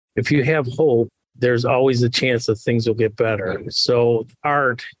if you have hope, there's always a chance that things will get better. So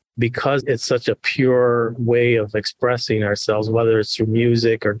art, because it's such a pure way of expressing ourselves, whether it's through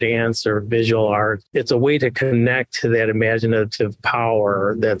music or dance or visual art, it's a way to connect to that imaginative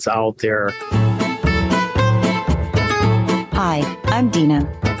power that's out there. Hi, I'm Dina,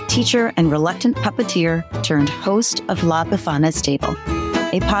 teacher and reluctant puppeteer turned host of La Befana's Table,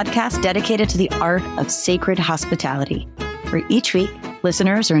 a podcast dedicated to the art of sacred hospitality, where each week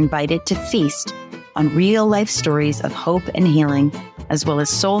listeners are invited to feast on real-life stories of hope and healing, as well as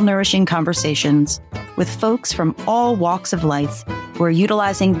soul-nourishing conversations with folks from all walks of life who are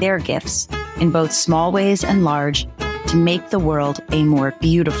utilizing their gifts in both small ways and large to make the world a more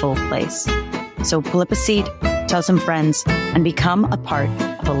beautiful place. So pull up a seat, tell some friends, and become a part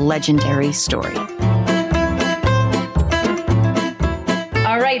of a legendary story.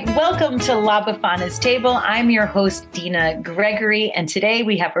 All right, welcome to La Befana's Table. I'm your host, Dina Gregory, and today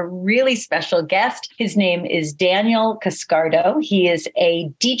we have a really special guest. His name is Daniel Cascardo. He is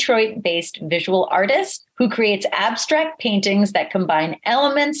a Detroit-based visual artist who creates abstract paintings that combine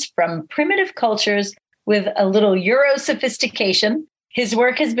elements from primitive cultures with a little Euro sophistication. His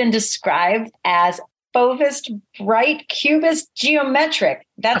work has been described as Fauvist, bright, cubist, geometric.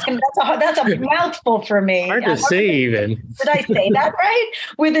 That's a mouthful for me. Hard to say even. Did I say that right?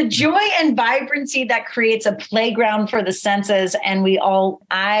 With a joy and vibrancy that creates a playground for the senses. And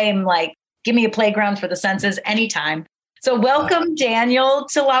I'm like, give me a playground for the senses anytime. So welcome, Daniel,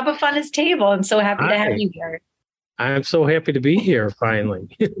 to La Befana's Table. I'm so happy to have you here. I'm so happy to be here finally.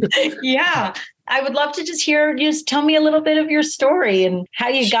 Yeah. I would love to just tell me a little bit of your story and how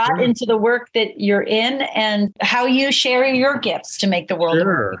you got into the work that you're in and how you share your gifts to make the world a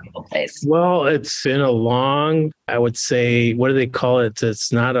more beautiful place. Well, it's been a long, I would say, what do they call it?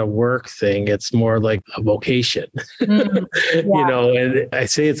 It's not a work thing. It's more like a vocation, and I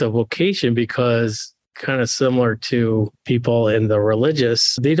say it's a vocation because kind of similar to people in the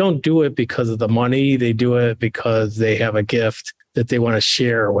religious, they don't do it because of the money. They do it because they have a gift that they want to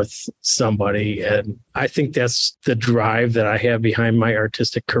share with somebody. And I think that's the drive that I have behind my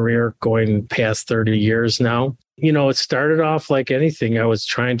artistic career going past 30 years now. It started off like anything. I was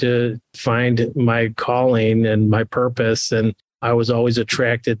trying to find my calling and my purpose. And I was always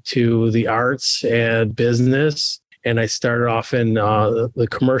attracted to the arts and business. And I started off in the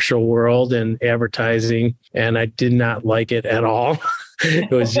commercial world and advertising, and I did not like it at all. It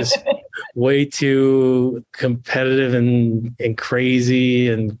was just way too competitive and crazy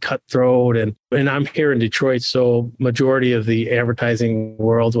and cutthroat. And I'm here in Detroit, so majority of the advertising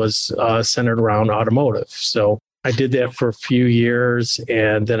world was centered around automotive. So I did that for a few years,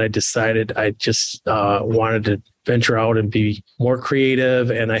 and then I decided I just wanted to venture out and be more creative.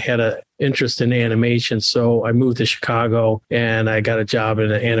 And I had an interest in animation. So I moved to Chicago and I got a job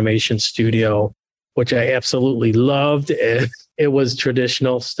in an animation studio, which I absolutely loved. And it was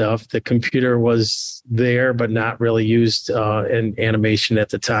traditional stuff. The computer was there, but not really used in animation at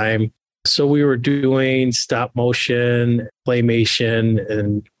the time. So we were doing stop motion,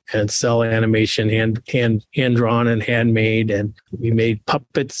 claymation, and cell animation, hand drawn and handmade, and we made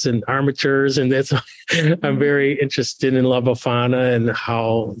puppets and armatures. And that's I'm very interested in La Befana and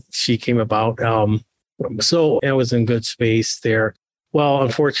how she came about. So I was in good space there. Well,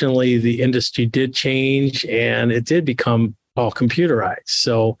 unfortunately, the industry did change, and it did become all computerized.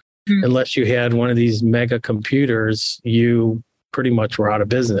 So unless you had one of these mega computers, you pretty much were out of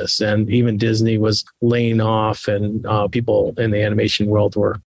business. And even Disney was laying off, and people in the animation world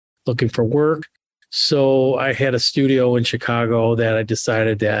were looking for work. So I had a studio in Chicago that I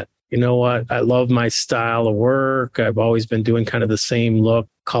decided that, you know what, I love my style of work. I've always been doing kind of the same look,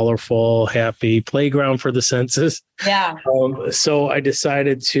 colorful, happy playground for the senses. Yeah. So I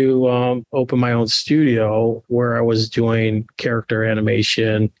decided to open my own studio where I was doing character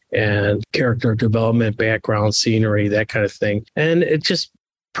animation and character development, background, scenery, that kind of thing. And it just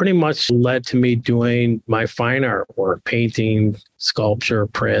pretty much led to me doing my fine art work, painting, sculpture,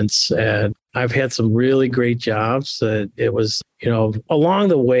 prints. And I've had some really great jobs. It was, along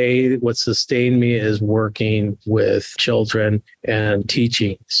the way, what sustained me is working with children and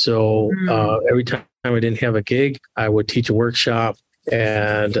teaching. So every time I didn't have a gig, I would teach a workshop,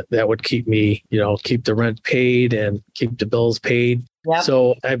 and that would keep me, keep the rent paid and keep the bills paid. Yep.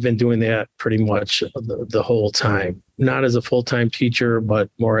 So I've been doing that pretty much the whole time, not as a full-time teacher, but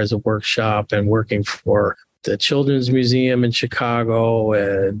more as a workshop and working for the Children's Museum in Chicago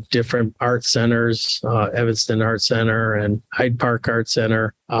and different art centers, Evanston Art Center and Hyde Park Art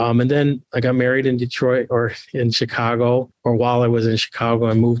Center. And then I got married in Detroit or in Chicago, or while I was in Chicago,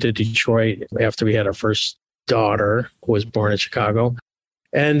 I moved to Detroit after we had our first daughter who was born in Chicago.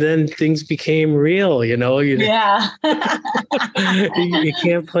 And then things became real, Yeah. you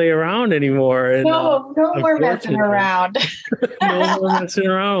can't play around anymore. And, no more messing around. No more messing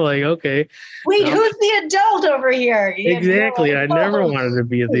around. Like, okay. Wait, who's the adult over here? Exactly. I never wanted to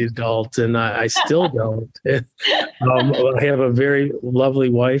be the adult, and I still don't. I have a very lovely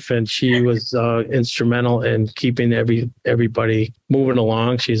wife, and she was instrumental in keeping everybody moving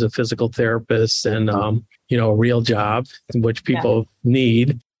along. She's a physical therapist, and a real job, which people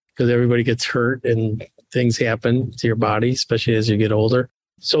need, because everybody gets hurt and things happen to your body, especially as you get older.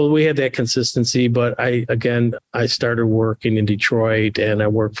 So we had that consistency, but I started working in Detroit, and I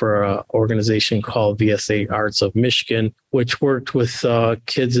worked for an organization called VSA Arts of Michigan, which worked with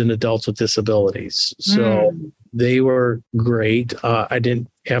kids and adults with disabilities. So they were great. I didn't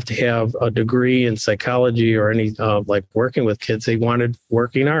have to have a degree in psychology or any like working with kids. They wanted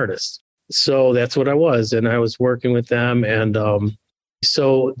working artists. So that's what I was. And I was working with them. And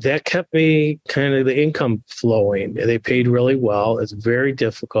so that kept me kind of the income flowing. They paid really well. It's very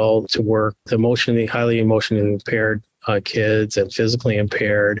difficult to work with highly emotionally impaired kids and physically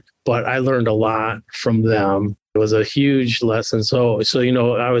impaired. But I learned a lot from them. It was a huge lesson. So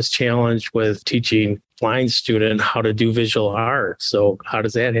I was challenged with teaching blind student how to do visual art. So how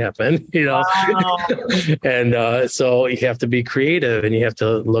does that happen? Wow. And so you have to be creative, and you have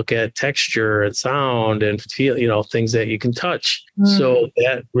to look at texture and sound and feel, things that you can touch. So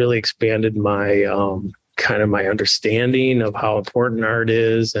that really expanded my kind of my understanding of how important art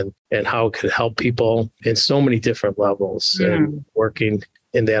is and how it could help people in so many different levels. And working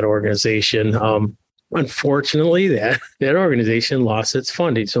in that organization, unfortunately, that organization lost its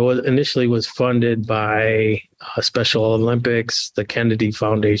funding. So it initially was funded by Special Olympics, the Kennedy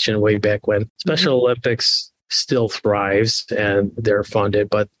Foundation way back when. Special Olympics still thrives and they're funded,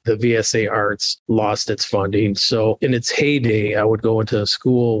 but the VSA Arts lost its funding. So in its heyday, I would go into a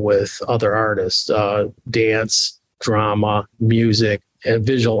school with other artists, dance, drama, music, and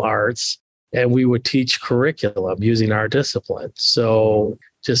visual arts, and we would teach curriculum using our discipline. So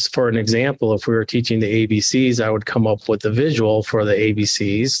just for an example, if we were teaching the ABCs, I would come up with the visual for the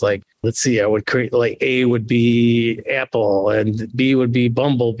ABCs. Like, let's see, I would create, like, A would be apple, and B would be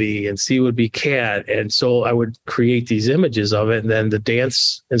bumblebee, and C would be cat. And so I would create these images of it. And then the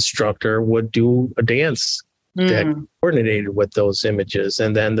dance instructor would do a dance that coordinated with those images.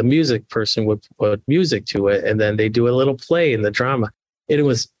 And then the music person would put music to it. And then they do a little play in the drama. And it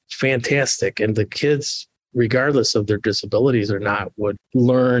was fantastic. And the kids, regardless of their disabilities or not, would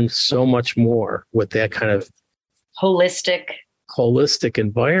learn so much more with that kind of holistic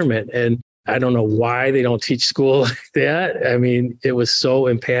environment. And I don't know why they don't teach school like that. I mean, it was so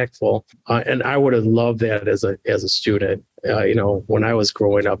impactful. And I would have loved that as a student. When I was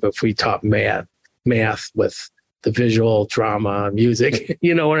growing up, if we taught math with the visual, drama, music,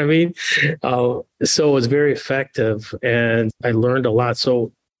 you know what I mean? So it was very effective, and I learned a lot.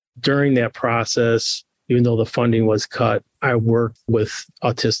 So during that process, even though the funding was cut, I worked with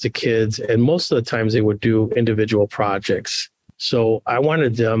autistic kids, and most of the times they would do individual projects. So I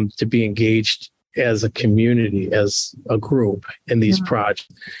wanted them to be engaged as a community, as a group in these projects.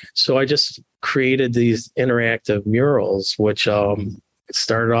 So I just created these interactive murals, which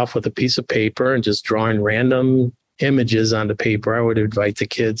started off with a piece of paper and just drawing random images onto paper. I would invite the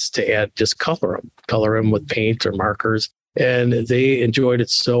kids to just color them with paint or markers. And they enjoyed it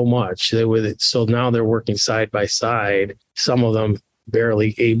so much. So now they're working side by side, some of them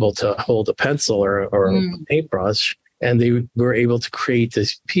barely able to hold a pencil or a paintbrush, and they were able to create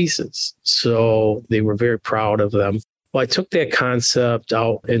these pieces. So they were very proud of them. Well, I took that concept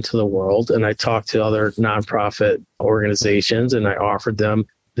out into the world, and I talked to other nonprofit organizations, and I offered them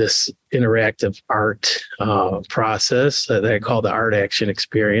this interactive art process that I call the Art Action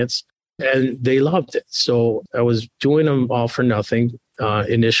Experience. And they loved it. So I was doing them all for nothing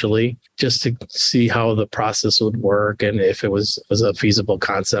initially, just to see how the process would work and if it was a feasible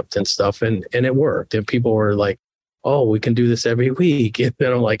concept and stuff. And it worked. And people were like, oh, we can do this every week. And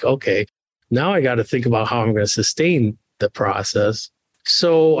then I'm like, okay, now I got to think about how I'm going to sustain the process.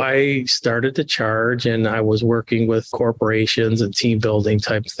 So I started to charge, and I was working with corporations and team building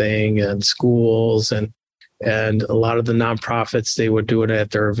type thing and schools and a lot of the nonprofits, they would do it at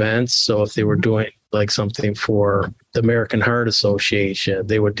their events. So if they were doing like something for the American Heart Association,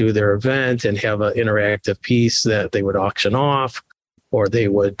 they would do their event and have an interactive piece that they would auction off, or they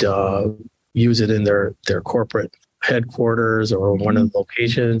would use it in their corporate headquarters or one of the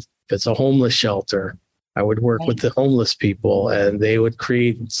locations. If it's a homeless shelter, I would work with the homeless people, and they would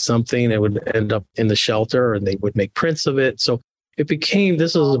create something that would end up in the shelter, and they would make prints of it. So it became,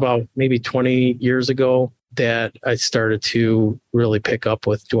 this was about maybe 20 years ago. that I started to really pick up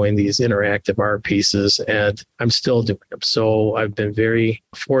with doing these interactive art pieces, and I'm still doing them. So I've been very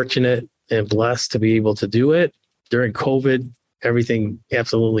fortunate and blessed to be able to do it. During COVID, everything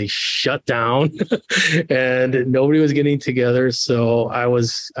absolutely shut down and nobody was getting together. So I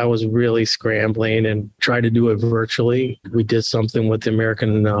was really scrambling and tried to do it virtually. We did something with the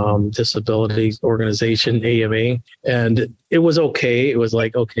American Disability Organization, AMA, and it was okay. It was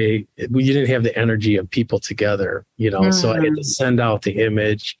like, okay, we didn't have the energy of people together, so I had to send out the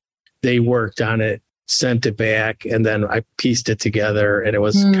image. They worked on it, sent it back, and then I pieced it together, and it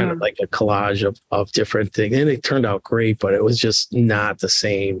was kind of like a collage of different things. And it turned out great, but it was just not the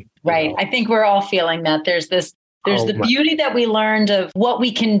same. Right. I think we're all feeling that. There's the beauty that we learned of what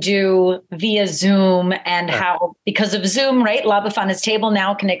we can do via Zoom and how, because of Zoom, right? La Befana's table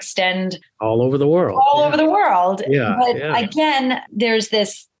now can extend all over the world. Yeah. But again, there's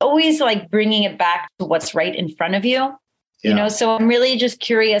this always like bringing it back to what's right in front of you. So I'm really just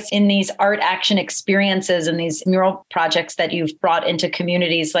curious in these art action experiences and these mural projects that you've brought into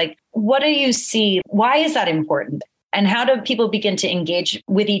communities, like what do you see? Why is that important? And how do people begin to engage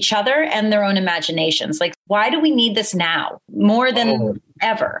with each other and their own imaginations? Like, why do we need this now more than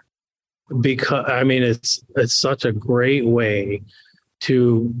ever? Because, it's such a great way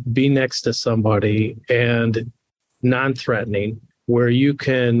to be next to somebody and non-threatening, where you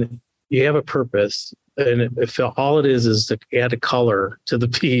have a purpose. And if all it is to add a color to the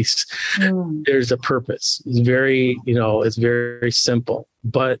piece, there's a purpose. It's very simple,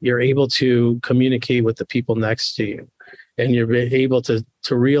 but you're able to communicate with the people next to you, and you're able to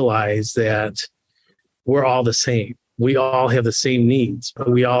realize that we're all the same. We all have the same needs.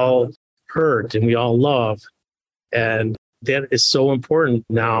 We all hurt and we all love. And that is so important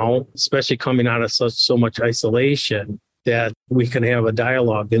now, especially coming out of so much isolation, that we can have a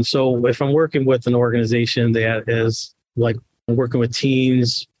dialogue. And so if I'm working with an organization that is like working with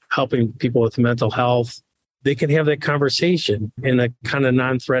teens, helping people with mental health, they can have that conversation in a kind of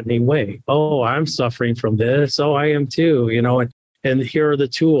non-threatening way. Oh, I'm suffering from this. Oh, I am too, and here are the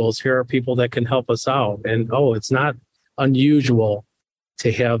tools. Here are people that can help us out. And it's not unusual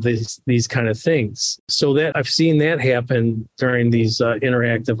to have these kind of things. So that I've seen that happen during these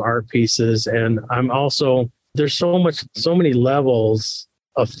interactive art pieces. And I'm also, there's so many levels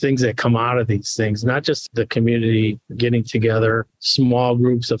of things that come out of these things, not just the community getting together, small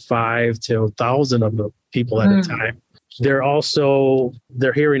groups of 5 to 1,000 of the people at a time.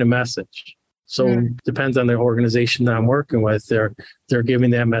 They're hearing a message. So depends on the organization that I'm working with. They're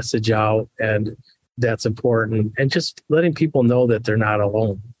giving that message out, and that's important. And just letting people know that they're not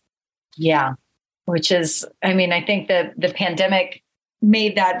alone. Yeah. Which is, I think that the pandemic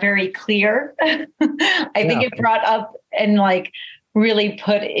made that very clear. I think it brought up and really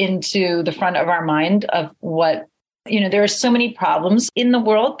put into the front of our mind of what, there are so many problems in the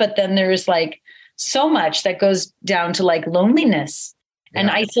world, but then there's so much that goes down to loneliness and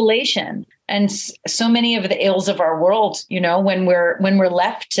isolation and so many of the ills of our world, when we're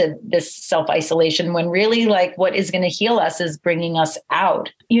left to this self-isolation, when really what is going to heal us is bringing us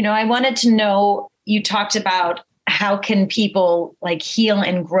out. I wanted to know, you talked about how can people heal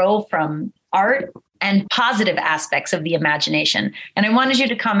and grow from art and positive aspects of the imagination. And I wanted you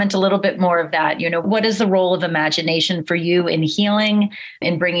to comment a little bit more of that. What is the role of imagination for you in healing,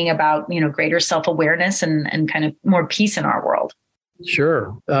 in bringing about, greater self-awareness and kind of more peace in our world?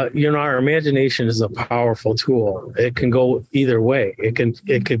 Sure. Our imagination is a powerful tool. It can go either way. It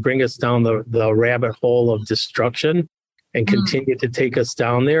could bring us down the rabbit hole of destruction and continue to take us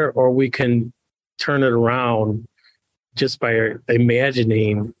down there, or we can turn it around just by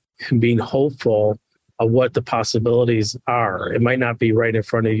imagining and being hopeful of what the possibilities are. It might not be right in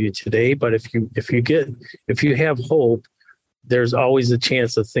front of you today, but if you have hope, there's always a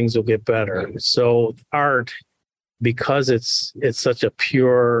chance that things will get better. So art, because it's such a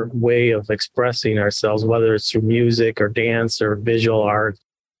pure way of expressing ourselves, whether it's through music or dance or visual art,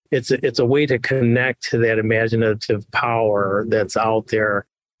 it's a way to connect to that imaginative power that's out there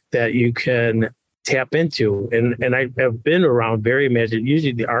that you can tap into. And I have been around very imaginative.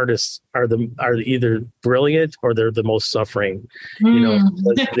 Usually the artists are either brilliant or they're the most suffering,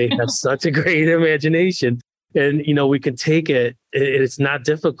 they have such a great imagination. And, we can take it. It's not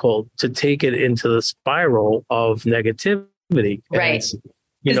difficult to take it into the spiral of negativity. Right.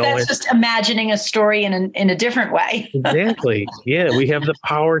 Because that's just imagining a story in a different way. Exactly. Yeah. We have the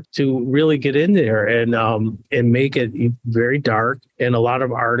power to really get in there and make it very dark. And a lot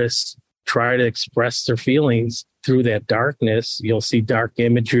of artists try to express their feelings through that darkness. You'll see dark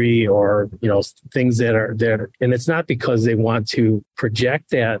imagery or, things that are there. And it's not because they want to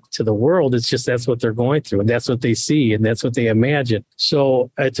project that to the world. It's just that's what they're going through and that's what they see and that's what they imagine. So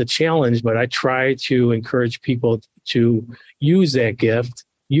it's a challenge, but I try to encourage people to use that gift,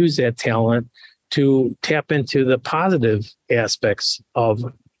 use that talent to tap into the positive aspects of,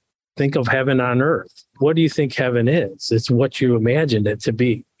 think of heaven on earth. What do you think heaven is? It's what you imagined it to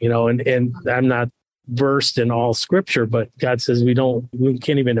be, and I'm not versed in all scripture, but God says we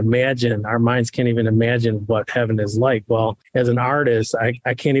can't even imagine, our minds can't even imagine what heaven is like. Well, as an artist, I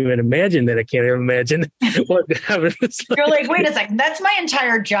can't even imagine that. I can't even imagine what heaven is like. You're like, wait a second, that's my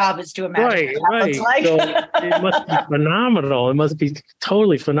entire job is to imagine what that looks like. So it must be phenomenal. It must be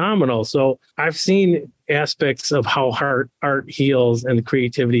totally phenomenal. So I've seen aspects of how art heals and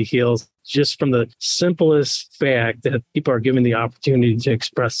creativity heals just from the simplest fact that people are given the opportunity to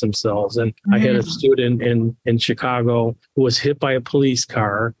express themselves. And I had a student in Chicago who was hit by a police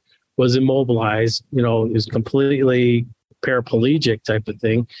car, was immobilized, is completely paraplegic type of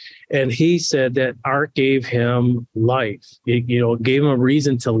thing. And he said that art gave him life. It, gave him a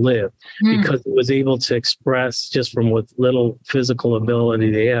reason to live because he was able to express just from what little physical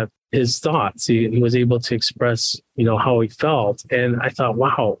ability they have, his thoughts. He was able to express, how he felt. And I thought,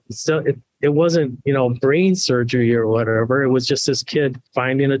 wow, it wasn't, brain surgery or whatever. It was just this kid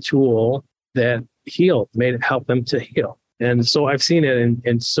finding a tool that healed, help him to heal. And so I've seen it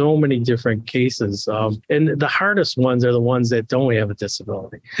in so many different cases. And the hardest ones are the ones that don't have a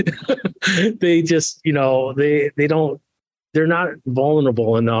disability. They just, they're not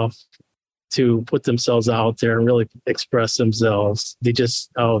vulnerable enough to put themselves out there and really express themselves. They just,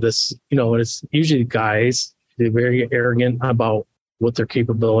 it's usually guys, they're very arrogant about what their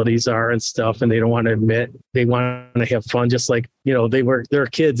capabilities are and stuff. And they don't want to admit, they want to have fun. Just like, they're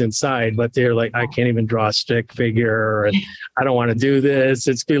kids inside, but they're like, I can't even draw a stick figure. And I don't want to do this.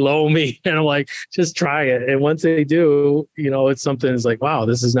 It's below me. And I'm like, just try it. And once they do, it's something that's like, wow,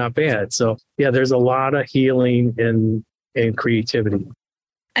 this is not bad. So yeah, there's a lot of healing in creativity.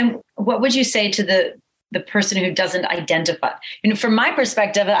 And what would you say to the person who doesn't identify? From my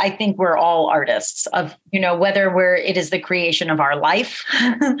perspective, I think we're all artists of, whether it is the creation of our life,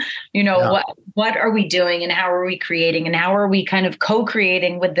 what are we doing and how are we creating and how are we kind of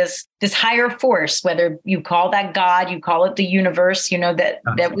co-creating with this higher force, whether you call that God, you call it the universe,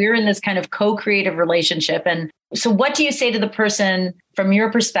 that we're in this kind of co-creative relationship. And so what do you say to the person from your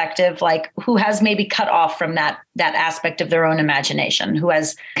perspective, like who has maybe cut off from that aspect of their own imagination, who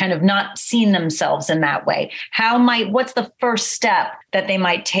has kind of not seen themselves in that way? What's the first step that they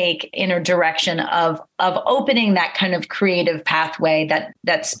might take in a direction of opening that kind of creative pathway,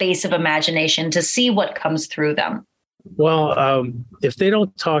 that space of imagination to see what comes through them? Well, if they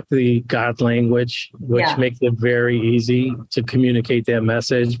don't talk the God language, which makes it very easy to communicate that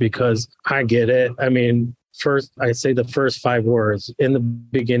message, because I get it. I mean, first, I say the first 5 words. In the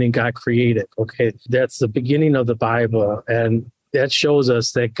beginning, God created. Okay, that's the beginning of the Bible. And that shows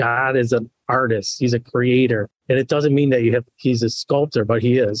us that God is an artist. He's a creator. And it doesn't mean that he's a sculptor, but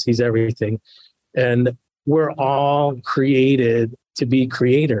he is. He's everything. And we're all created to be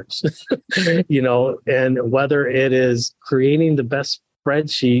creators, and whether it is creating the best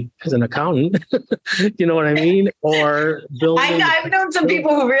spreadsheet as an accountant, you know what I mean? Or building. I've known some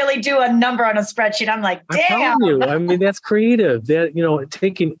people who really do a number on a spreadsheet. I'm like, damn. That's creative. That,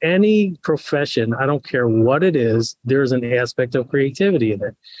 taking any profession, I don't care what it is, there's an aspect of creativity in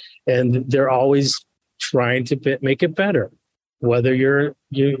it. And they're always trying to make it better. Whether you're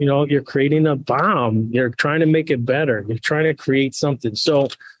creating a bomb, you're trying to make it better. You're trying to create something. So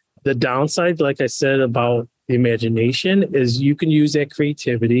the downside, like I said, about the imagination is you can use that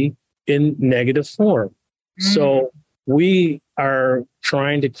creativity in negative form. So we are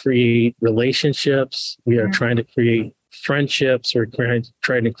trying to create relationships. We are trying to create friendships. We're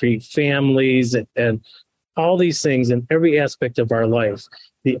trying to create families and all these things in every aspect of our life.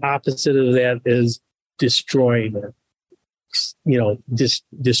 The opposite of that is destroying it.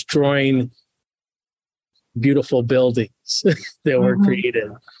 Destroying beautiful buildings that were created.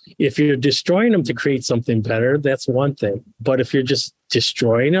 If you're destroying them to create something better, that's one thing. But if you're just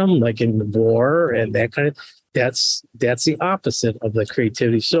destroying them, like in the war and that kind of, that's the opposite of the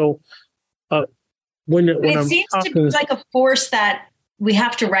creativity. So when it seems to be like a force that we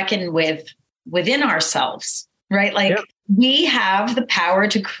have to reckon with within ourselves, right? Like we have the power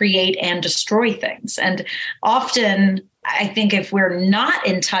to create and destroy things. And often I think if we're not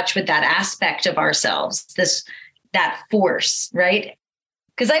in touch with that aspect of ourselves, that force, right?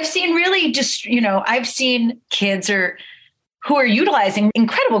 Because I've seen really just, I've seen kids or who are utilizing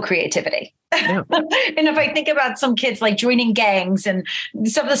incredible creativity. Yeah. And if I think about some kids like joining gangs and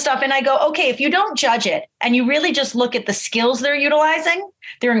some of the stuff, and I go, okay, if you don't judge it and you really just look at the skills they're utilizing,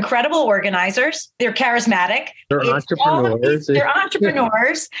 they're incredible organizers, they're charismatic, they're entrepreneurs. They're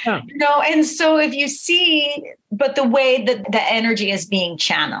entrepreneurs, Yeah. And so if you see, but the way that the energy is being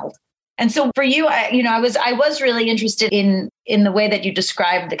channeled. And so for you, I was really interested in the way that you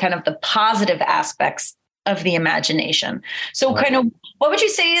described the kind of the positive aspects of the imagination. So kind of what would you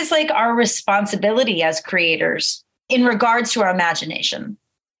say is like our responsibility as creators in regards to our imagination?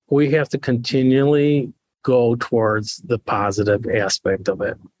 We have to continually go towards the positive aspect of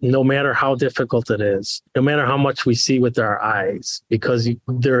it, no matter how difficult it is, no matter how much we see with our eyes, because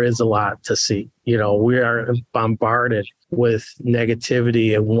there is a lot to see. We are bombarded with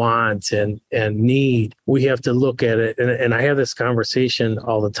negativity and want and need. We have to look at it. And I have this conversation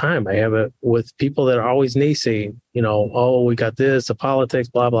all the time. I have it with people that are always naysaying, oh, we got this, the politics,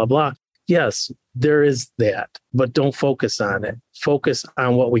 blah, blah, blah. Yes, there is that, but don't focus on it. Focus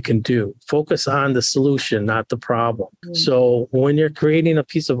on what we can do. Focus on the solution, not the problem. Mm-hmm. So when you're creating a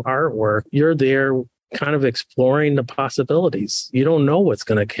piece of artwork, you're there kind of exploring the possibilities. You don't know what's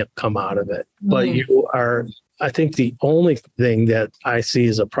going to come out of it, but you are. I think the only thing that I see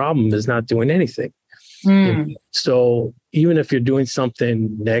as a problem is not doing anything. So even if you're doing something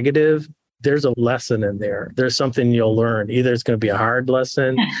negative, there's a lesson in there. There's something you'll learn. Either it's going to be a hard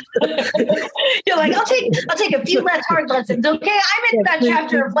lesson. You're like, I'll take a few less hard lessons. Okay, I'm in that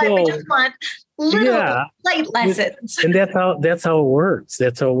chapter of life. I just want little light lessons. And that's how it works.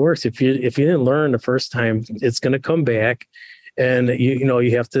 That's how it works. If you didn't learn the first time, it's going to come back. And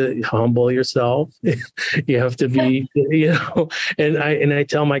you have to humble yourself. You have to be, and I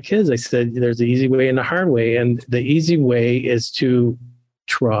tell my kids, I said, there's the easy way and the hard way. And the easy way is to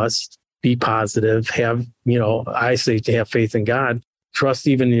trust, be positive, have, I say to have faith in God, trust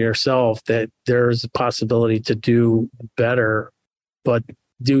even in yourself that there's a possibility to do better, but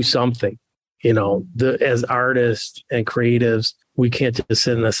do something. As artists and creatives, we can't just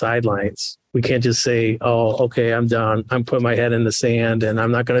sit in the sidelines. We can't just say, oh, okay, I'm done. I'm putting my head in the sand and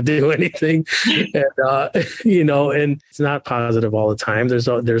I'm not going to do anything. And it's not positive all the time.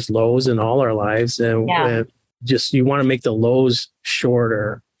 There's lows in all our lives. And you want to make the lows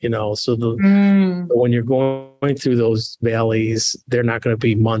shorter, so when you're going through those valleys, they're not going to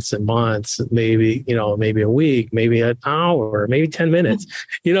be months and months, maybe a week, maybe an hour, maybe 10 minutes,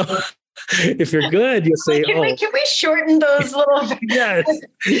 If you're good, you'll say, can we shorten those little? Yes,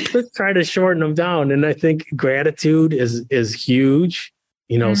 let's try to shorten them down. And I think gratitude is huge.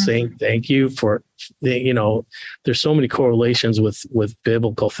 Saying thank you for, there's so many correlations with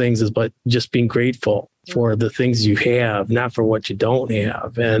biblical things, but just being grateful for the things you have, not for what you don't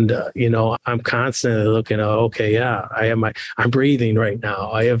have. And, I'm constantly looking, I'm breathing right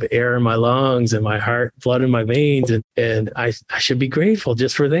now. I have air in my lungs and my heart, blood in my veins. And I should be grateful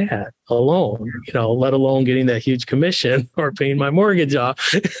just for that alone, let alone getting that huge commission or paying my mortgage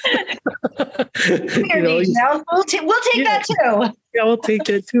off. We'll take that too. Yeah, we'll take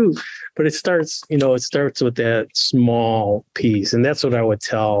that too. But it starts with that small piece. And that's what I would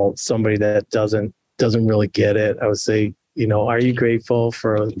tell somebody that doesn't really get it. I would say, are you grateful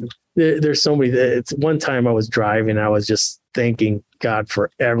for, there's so many, it's one time I was driving, I was just thanking God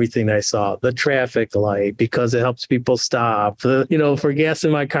for everything I saw, the traffic light, because it helps people stop, for gas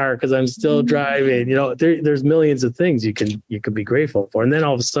in my car, because I'm still driving, there's millions of things you can be grateful for. And then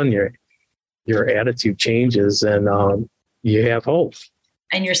all of a sudden your attitude changes and you have hope.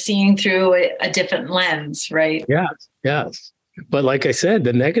 And you're seeing through a different lens, right? Yes. But like I said,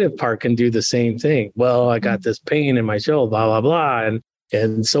 the negative part can do the same thing. Well, I got this pain in my shoulder, blah, blah, blah.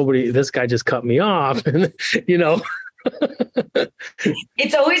 And this guy just cut me off, and,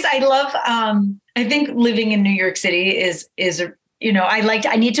 It's always, I love, I think living in New York City is,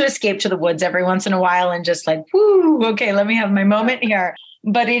 I need to escape to the woods every once in a while and just like, whoo, okay, let me have my moment here.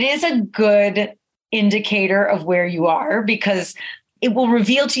 But it is a good indicator of where you are, because it will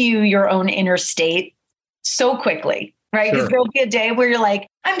reveal to you your own inner state so quickly. Right. Because there'll be a day where you're like,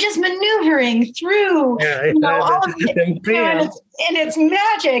 I'm just maneuvering through all of it. And it's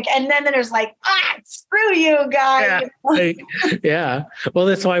magic. And then there's like, screw you guys. Yeah. Well,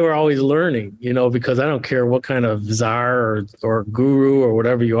 that's why we're always learning, because I don't care what kind of czar or guru or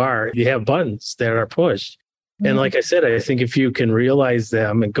whatever you are, you have buttons that are pushed. And like I said, I think if you can realize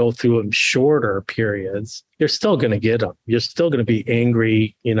them and go through them shorter periods, you're still going to get them. You're still going to be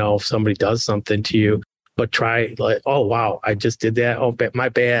angry, if somebody does something to you. But try like, oh, wow, I just did that. Oh, my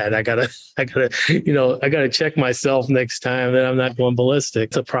bad. I gotta, check myself next time that I'm not going ballistic.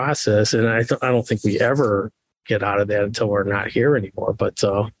 It's a process. And I don't think we ever get out of that until we're not here anymore. But,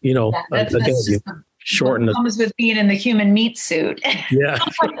 that's again, just you shorten what comes with being in the human meat suit. Yeah,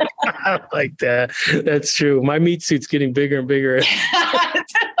 I like that. That's true. My meat suit's getting bigger and bigger.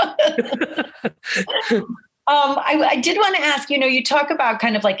 I did want to ask, you talk about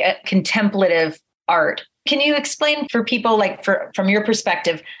kind of like a contemplative art. Can you explain for people, like from your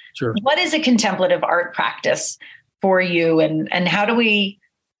perspective, Sure. What is a contemplative art practice for you, and how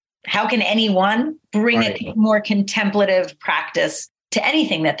can anyone bring a more contemplative practice to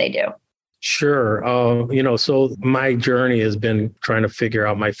anything that they do? Sure. So my journey has been trying to figure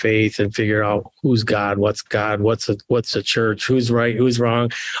out my faith and figure out who's God, what's a church, who's right, who's wrong,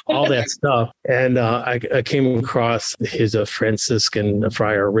 all that stuff. And I came across his Franciscan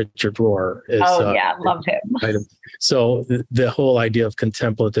friar, Richard Rohr. Love him. So the whole idea of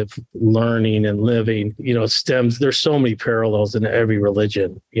contemplative learning and living, there's so many parallels in every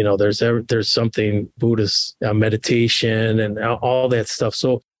religion. There's something Buddhist meditation and all that stuff.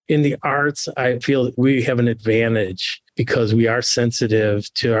 So in the arts, I feel we have an advantage because we are sensitive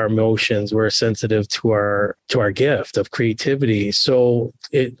to our emotions. We're sensitive to our gift of creativity. So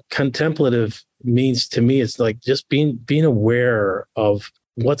contemplative means to me, it's like just being aware of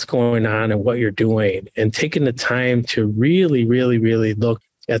what's going on and what you're doing and taking the time to really, really, really look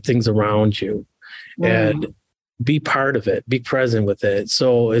at things around you and be part of it, be present with it.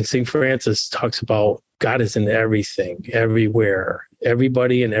 So and St. Francis talks about God is in everything, everywhere,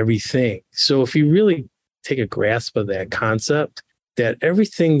 everybody and everything. So if you really take a grasp of that concept, that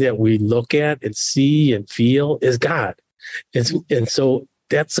everything that we look at and see and feel is God. And so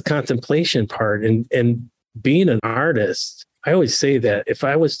that's the contemplation part. And being an artist, I always say that if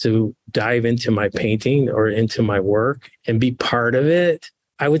I was to dive into my painting or into my work and be part of it,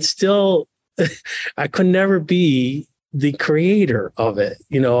 I would still, I could never be the creator of it.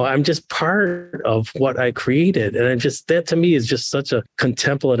 I'm just part of what I created. And that to me is just such a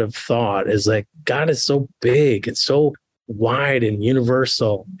contemplative thought, is like, God is so big and so wide and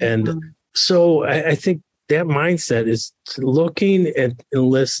universal. And so I think that mindset is looking and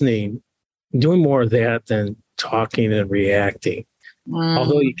listening, doing more of that than talking and reacting.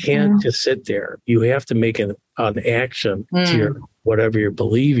 Although you can't just sit there, you have to make an action to your whatever you're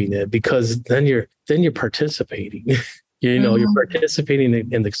believing in, because then you're participating. You're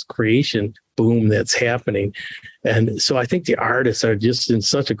participating in this creation boom that's happening. And so I think the artists are just in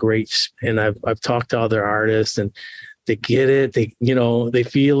such a great, and I've talked to other artists and they get it. They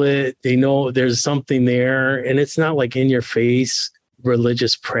feel it. They know there's something there, and it's not like in your face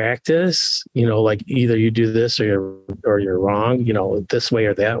religious practice, like either you do this or you're wrong, this way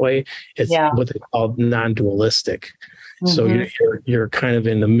or that way. It's what they call non-dualistic. So you're kind of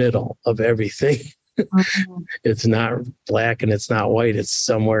in the middle of everything. It's not black and it's not white. It's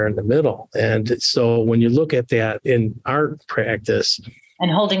somewhere in the middle. And so when you look at that in art practice and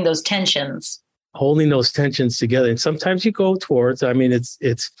holding those tensions together, and sometimes you go towards,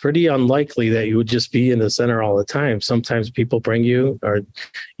 it's pretty unlikely that you would just be in the center all the time. Sometimes people bring you, or,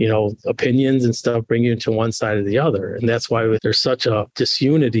 opinions and stuff bring you to one side or the other. And that's why there's such a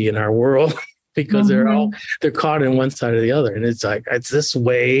disunity in our world. Because they're caught in one side or the other. And it's like, it's this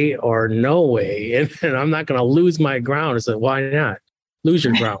way or no way. And I'm not going to lose my ground. It's like, why not? Lose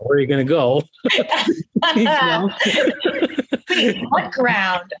your ground. Where are you going to go? What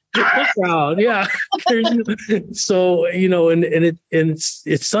ground? What ground? Yeah. So, and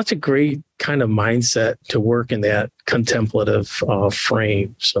it's such a great kind of mindset to work in that contemplative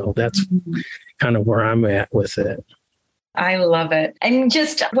frame. So that's kind of where I'm at with it. I love it. And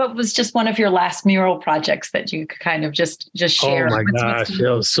what was just one of your last mural projects that you could kind of just share? Oh my gosh.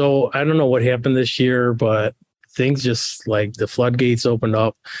 So I don't know what happened this year, but things just like the floodgates opened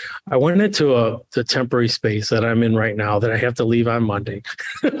up. I went into the temporary space that I'm in right now that I have to leave on Monday,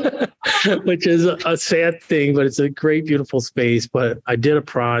 which is a sad thing, but it's a great, beautiful space. But I did a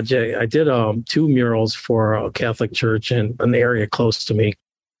project. I did 2 murals for a Catholic church in an area close to me.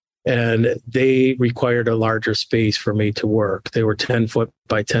 And they required a larger space for me to work. They were 10 foot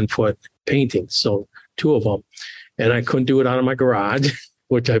by 10 foot paintings. So 2 of them. And I couldn't do it out of my garage,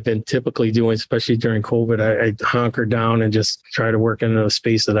 which I've been typically doing, especially during COVID. I hunkered down and just try to work in a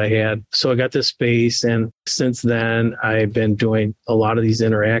space that I had. So I got this space. And since then, I've been doing a lot of these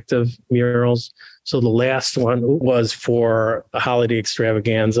interactive murals. So the last one was for a holiday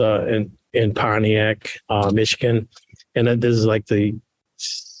extravaganza in Pontiac, Michigan. And this is like the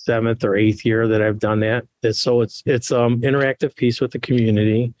 7th or 8th year that I've done that. So it's interactive piece with the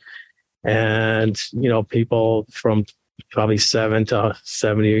community, and people from probably 7 to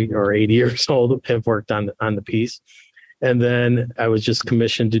 70 or 80 years old have worked on the piece, And then I was just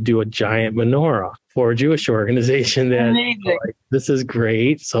commissioned to do a giant menorah for a Jewish organization that like, this is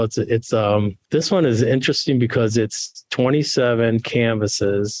great. So it's this one is interesting because it's 27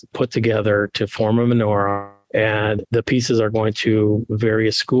 canvases put together to form a menorah. And the pieces are going to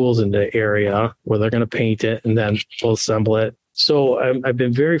various schools in the area where they're going to paint it and then we'll assemble it. So I've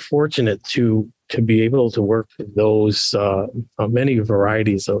been very fortunate to be able to work with those many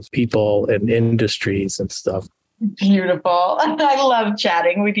varieties of people and industries and stuff. Beautiful. I love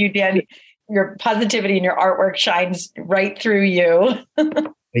chatting with you, Dan. Your positivity and your artwork shines right through you.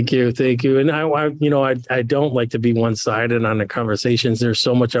 Thank you. And I don't like to be one-sided on the conversations. There's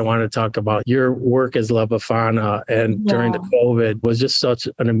so much I want to talk about. Your work as La Befana and during the COVID was just such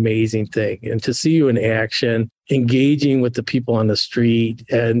an amazing thing. And to see you in action, engaging with the people on the street,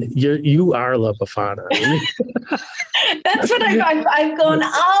 and you are La Befana. That's what I've gone,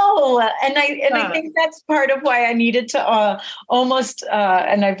 and I think that's part of why I needed to almost,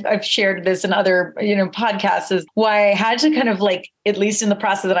 and I've shared this in other, podcasts, is why I had to kind of like, at least in the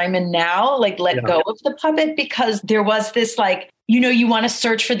process that I'm in now, like let go of the puppet, because there was this like, you want to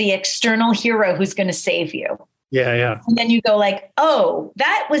search for the external hero who's going to save you. Yeah. And then you go like, oh,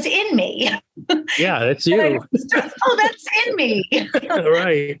 that was in me. Yeah, that's you. That's in me.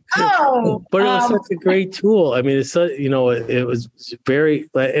 Right. Oh. But it was such a great tool. I mean, it's it was very,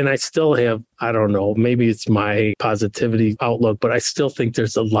 and I still have, I don't know, maybe it's my positivity outlook, but I still think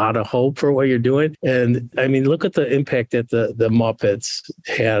there's a lot of hope for what you're doing. And I mean, look at the impact that the Muppets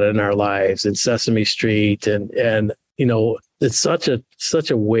had in our lives, in Sesame Street, and it's such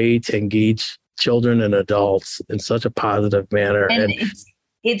a way to engage children and adults in such a positive manner. And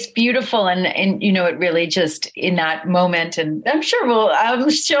it's beautiful. And it really just in that moment, and I'm sure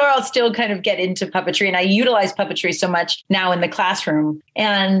I'll still kind of get into puppetry, and I utilize puppetry so much now in the classroom,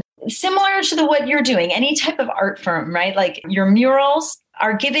 and similar to what you're doing, any type of art form, right? Like your murals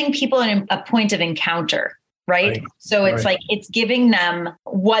are giving people a point of encounter. Right. So it's like, it's giving them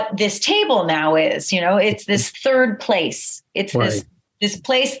what this table now is, it's this third place. It's this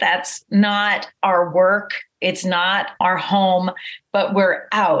place that's not our work. It's not our home, but we're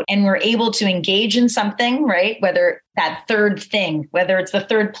out and we're able to engage in something, right? Whether that third thing, whether it's the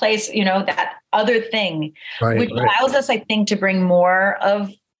third place, that other thing, which allows us, I think, to bring more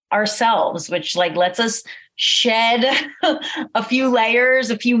of ourselves, which like lets us shed a few layers,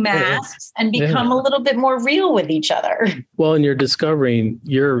 a few masks, and become a little bit more real with each other. Well, and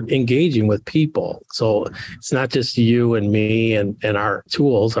you're engaging with people. So it's not just you and me and our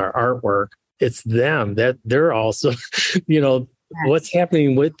tools, our artwork. It's them that they're also, what's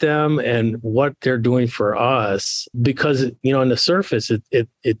happening with them and what they're doing for us. Because, on the surface,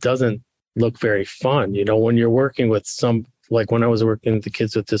 it doesn't look very fun. When you're working with like when I was working with the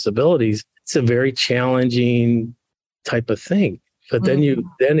kids with disabilities, it's a very challenging type of thing. But then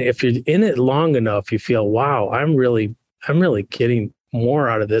if you're in it long enough, you feel, wow, I'm really getting more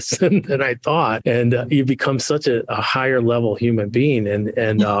out of this than I thought. And you become such a higher level human being. And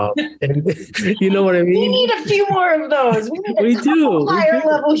you know what I mean? We need a few more of those. We do higher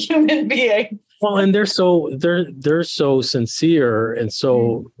level human beings. Well, and they're so sincere and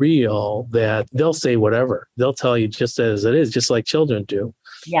so real that they'll say whatever. They'll tell you just as it is, just like children do.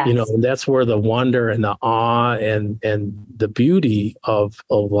 Yes. And that's where the wonder and the awe and the beauty of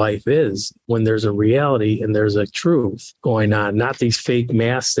life is, when there's a reality and there's a truth going on, not these fake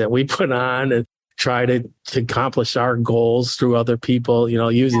masks that we put on and try to accomplish our goals through other people,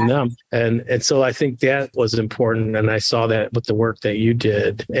 using them. And so I think that was important. And I saw that with the work that you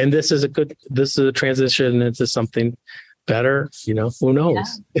did. And this is a transition into something better, who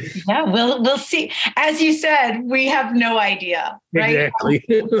knows? Yeah, we'll see. As you said, we have no idea, right? Exactly.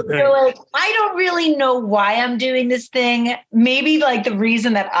 So like, I don't really know why I'm doing this thing. Maybe like the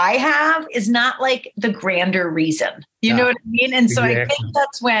reason that I have is not like the grander reason. You know what I mean? And so I think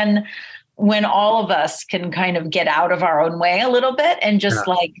that's when all of us can kind of get out of our own way a little bit and just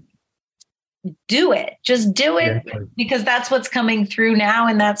like do it. Just do it, because that's what's coming through now.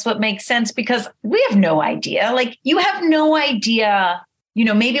 And that's what makes sense, because we have no idea. Like, you have no idea,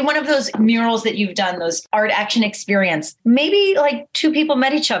 maybe one of those murals that you've done, those art action experience, maybe like two people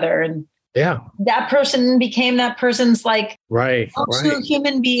met each other and that person became that person's like true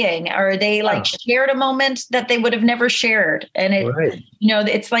human being, or they like shared a moment that they would have never shared. And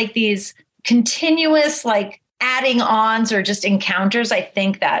it's like these continuous like adding ons or just encounters, I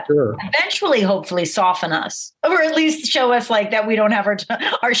think that eventually hopefully soften us, or at least show us like that we don't have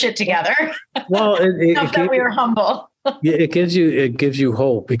our shit together. Well, that we are humble. It gives you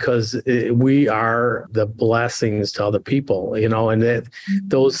hope, because we are the blessings to other people, and that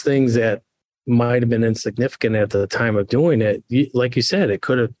those things that might have been insignificant at the time of doing it, like you said, it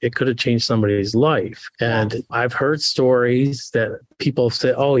could have changed somebody's life. And I've heard stories that people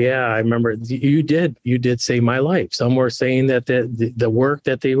say, "Oh yeah, I remember you did save my life." Some were saying that the work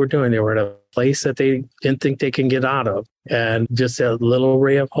that they were doing, they were at a place that they didn't think they can get out of, and just a little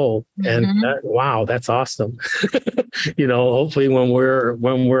ray of hope. And wow, that's awesome. Hopefully when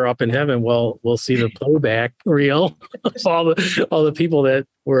we're up in heaven, we'll see the playback reel of all the people that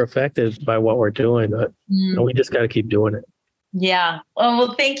were affected by what we're doing. But we just got to keep doing it. Yeah. Oh,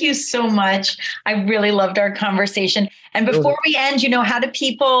 well, thank you so much. I really loved our conversation. And before we end, how do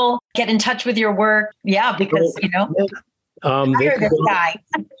people get in touch with your work? Yeah, because, hire this guy.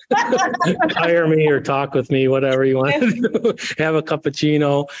 Hire me or talk with me, whatever you want to do. Have a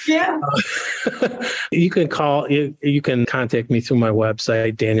cappuccino. Yeah. You can contact me through my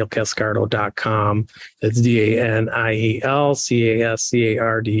website, danielcascardo.com. That's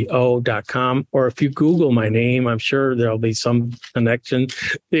DANIELCASCARDO.com. Or if you Google my name, I'm sure there'll be some connection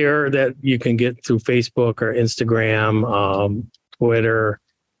there that you can get through Facebook or Instagram, Twitter.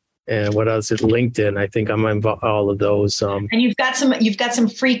 And what else is LinkedIn? I think I'm on all of those. And you've got some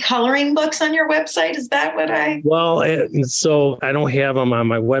free coloring books on your website. Is that what I? Well, so I don't have them on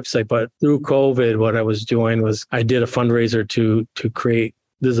my website, but through COVID, what I was doing was I did a fundraiser to create.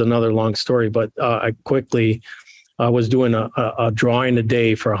 This is another long story, but I quickly was doing a drawing a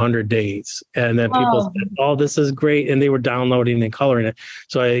day for 100 days. And then people said, "Oh, this is great." And they were downloading and coloring it.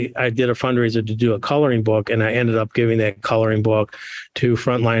 So I did a fundraiser to do a coloring book. And I ended up giving that coloring book to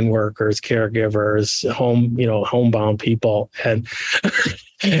frontline workers, caregivers, homebound people. And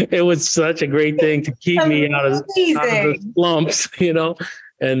it was such a great thing to keep me out of the slumps,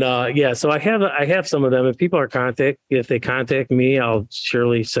 And so I have some of them. If they contact me, I'll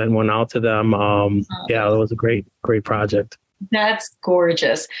surely send one out to them. It was a great project. That's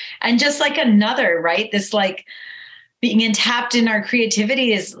gorgeous. And just like another, right? This like being tapped in our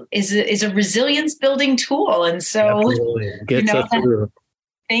creativity is a resilience building tool. And so gets us through.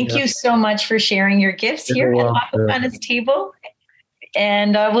 Thank you so much for sharing your gifts here at Lapafana's table.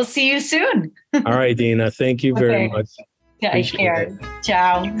 And we'll see you soon. All right, Dina. Thank you very much. Take care.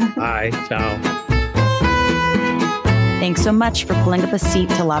 Ciao. Bye. Ciao. Thanks so much for pulling up a seat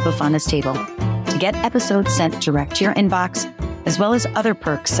to Lapafana's table. To get episodes sent direct to your inbox, as well as other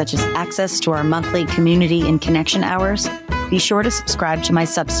perks such as access to our monthly community and connection hours, be sure to subscribe to my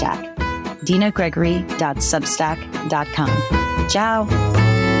Substack, dinagregory.substack.com. Ciao.